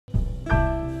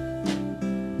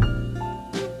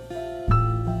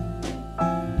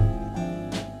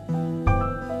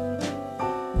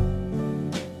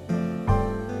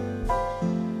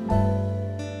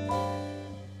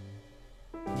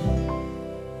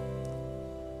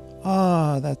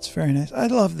Ah, that's very nice. I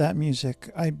love that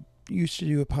music. I used to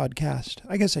do a podcast.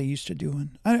 I guess I used to do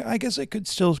one. I guess I could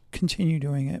still continue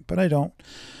doing it, but I don't.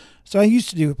 So I used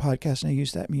to do a podcast and I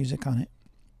used that music on it.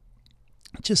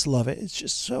 I just love it. It's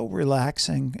just so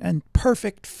relaxing and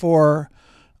perfect for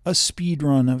a speed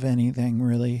run of anything,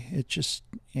 really. It just,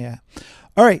 yeah.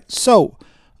 All right, so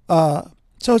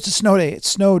it's a snow day. It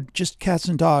snowed just cats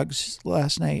and dogs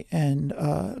last night, and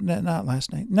not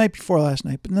last night, night before last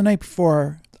night, but the night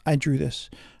before I drew this.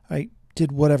 I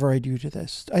did whatever I do to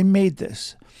this. I made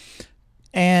this,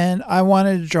 and I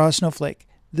wanted to draw a snowflake.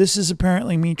 This is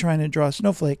apparently me trying to draw a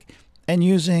snowflake and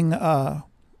using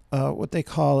what they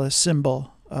call a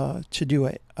symbol to do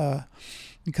it,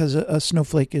 because a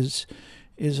snowflake is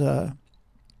a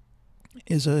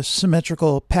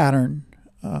symmetrical pattern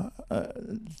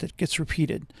that gets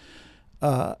repeated.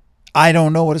 I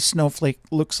don't know what a snowflake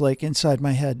looks like inside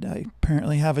my head. I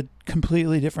apparently have a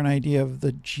completely different idea of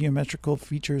the geometrical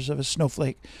features of a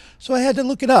snowflake. So I had to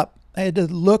look it up. I had to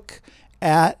look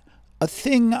at a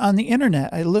thing on the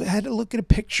internet. Had to look at a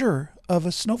picture of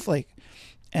a snowflake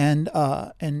and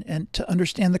to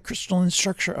understand the crystalline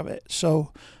structure of it.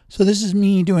 So this is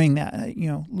me doing that,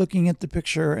 looking at the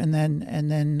picture and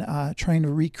then trying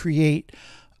to recreate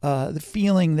the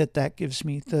feeling that gives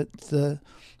me,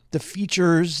 the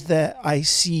features that I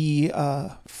see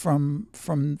from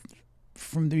the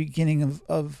beginning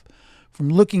of from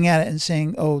looking at it and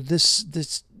saying, oh, this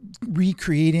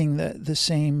recreating the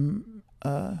same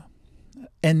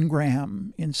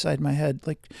engram inside my head,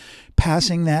 like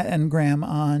passing that engram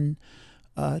on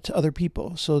to other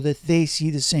people so that they see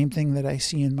the same thing that I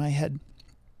see in my head.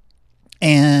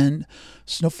 And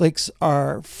snowflakes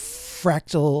are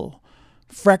fractal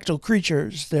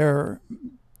creatures. They're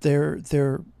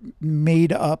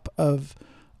made up of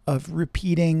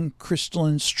repeating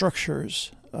crystalline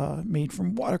structures made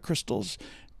from water crystals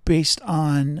based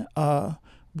on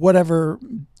whatever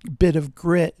bit of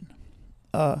grit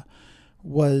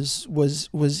was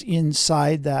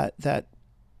inside that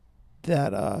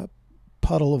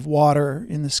puddle of water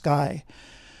in the sky.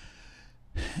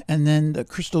 And then the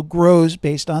crystal grows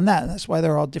based on that. That's why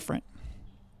they're all different.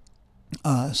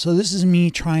 So this is me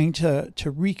trying to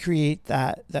recreate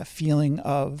that feeling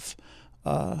of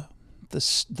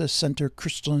the center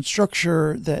crystalline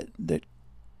structure that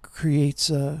creates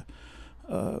kind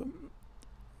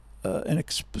of an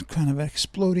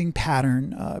exploding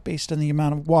pattern based on the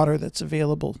amount of water that's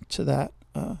available to that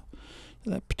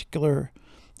particular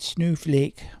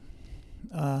snowflake.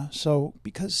 So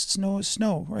because snow is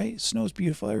snow, right? Snow is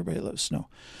beautiful. Everybody loves snow.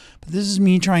 But this is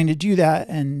me trying to do that,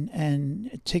 and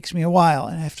it takes me a while,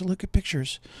 and I have to look at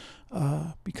pictures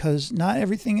because not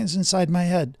everything is inside my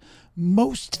head.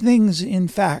 Most things, in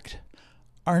fact,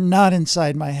 are not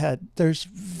inside my head. There's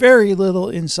very little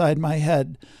inside my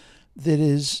head that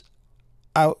is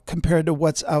out compared to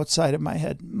what's outside of my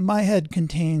head. My head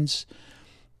contains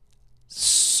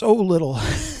so little.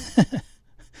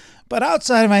 But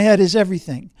outside of my head is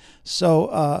everything. So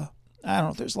I don't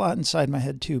know, there's a lot inside my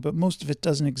head too, but most of it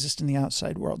doesn't exist in the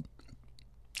outside world.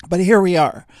 But here we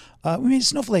are. We made a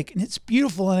snowflake, and it's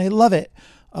beautiful, and I love it.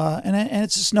 And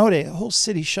it's a snow day. The whole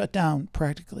city shut down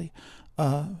practically.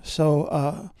 And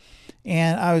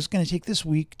I was going to take this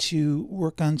week to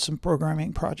work on some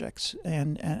programming projects.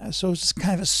 And so it's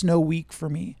kind of a snow week for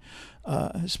me,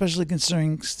 especially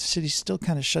considering the city's still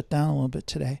kind of shut down a little bit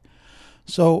today.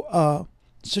 So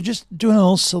just doing a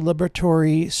little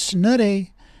celebratory snow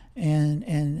day,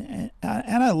 and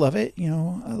I love it.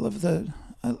 I love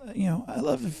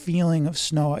the feeling of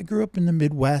snow. I grew up in the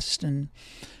Midwest and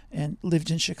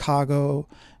lived in Chicago,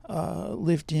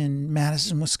 lived in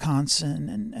Madison,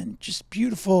 Wisconsin, and just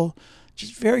beautiful,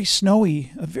 just very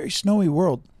snowy, a very snowy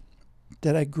world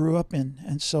that I grew up in.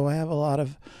 And so I have a lot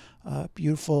of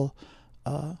beautiful,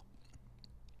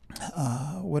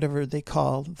 whatever they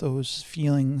call those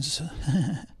feelings.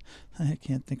 I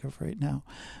can't think of right now.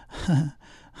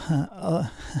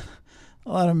 A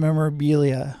lot of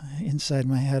memorabilia inside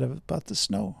my head about the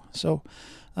snow. So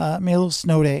made a little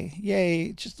snow day.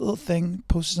 Yay, just a little thing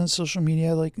posted on social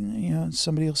media, like,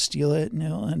 somebody will steal it and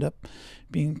it'll end up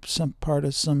being some part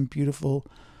of some beautiful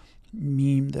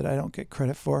meme that I don't get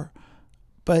credit for.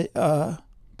 But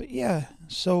yeah,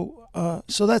 so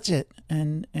that's it.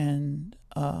 And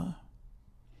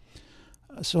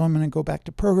so I'm going to go back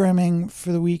to programming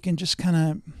for the week and just kind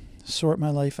of sort my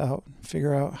life out,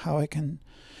 figure out how I can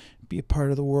be a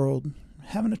part of the world.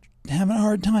 Having a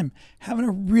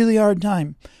really hard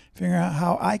time figuring out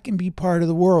how I can be part of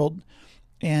the world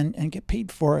and get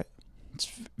paid for it.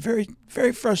 It's very,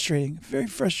 very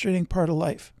frustrating part of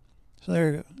life. So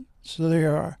there you go. So there you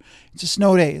are. It's a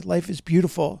snow day. Life is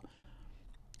beautiful.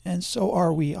 and so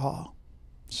are we all.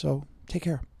 So take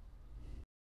care.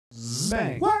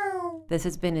 Bang. Wow. This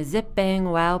has been a Zip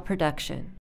Bang Wow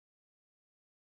production.